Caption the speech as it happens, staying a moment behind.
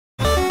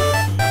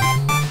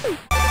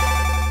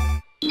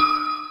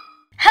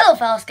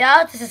fellow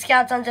scouts, this is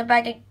Scout Sunset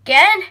back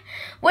again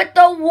with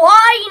the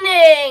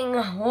whining.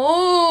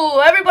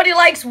 Ooh, everybody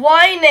likes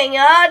whining,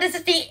 huh? This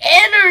is the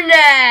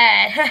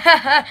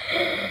internet.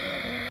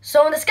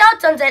 So in the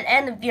Scout Sunset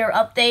end of year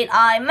update,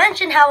 I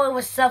mentioned how I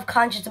was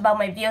self-conscious about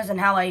my views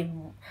and how I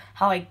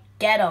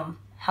get them,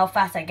 how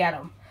fast I get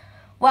them.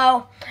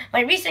 Well, my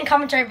recent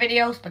commentary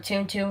video,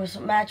 Splatoon 2's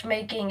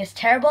matchmaking is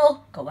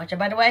terrible. Go watch it,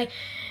 by the way.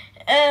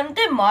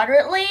 Did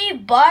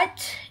moderately,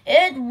 but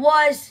it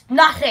was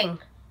nothing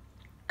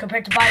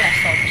compared to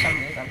Byleth for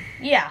some reason.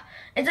 Yeah,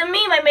 it's a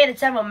meme I made in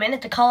several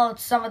minutes to call out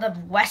some of the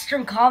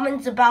Western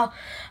comments about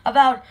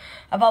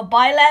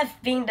Byleth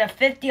being the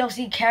 5th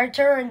DLC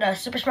character in the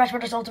Super Smash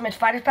Bros. Ultimate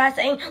Fighter Pass,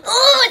 saying, "Ooh,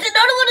 it's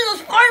another one of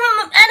those Fire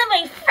Emblem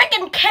anime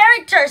freaking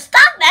characters.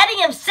 Stop adding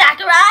him,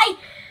 Sakurai."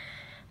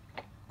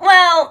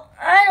 Well,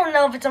 I don't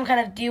know if it's some kind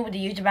of deal with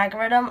the YouTube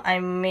algorithm. I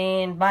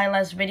mean,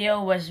 Byleth's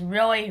video was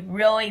really,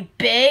 really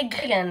big,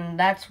 and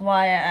that's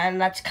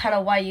kind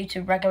of why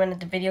YouTube recommended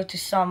the video to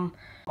some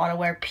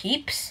unaware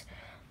peeps.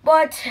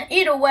 But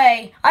either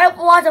way, I have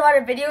lots of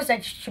other videos that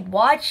you should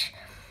watch,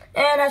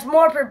 and has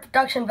more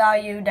production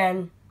value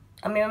than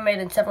a meme made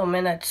in several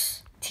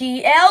minutes.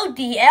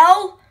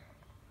 TLDL,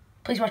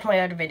 please watch my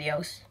other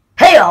videos.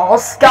 Hey all,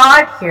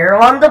 Scott here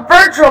on the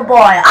Virtual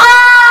Boy.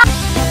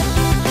 Ah!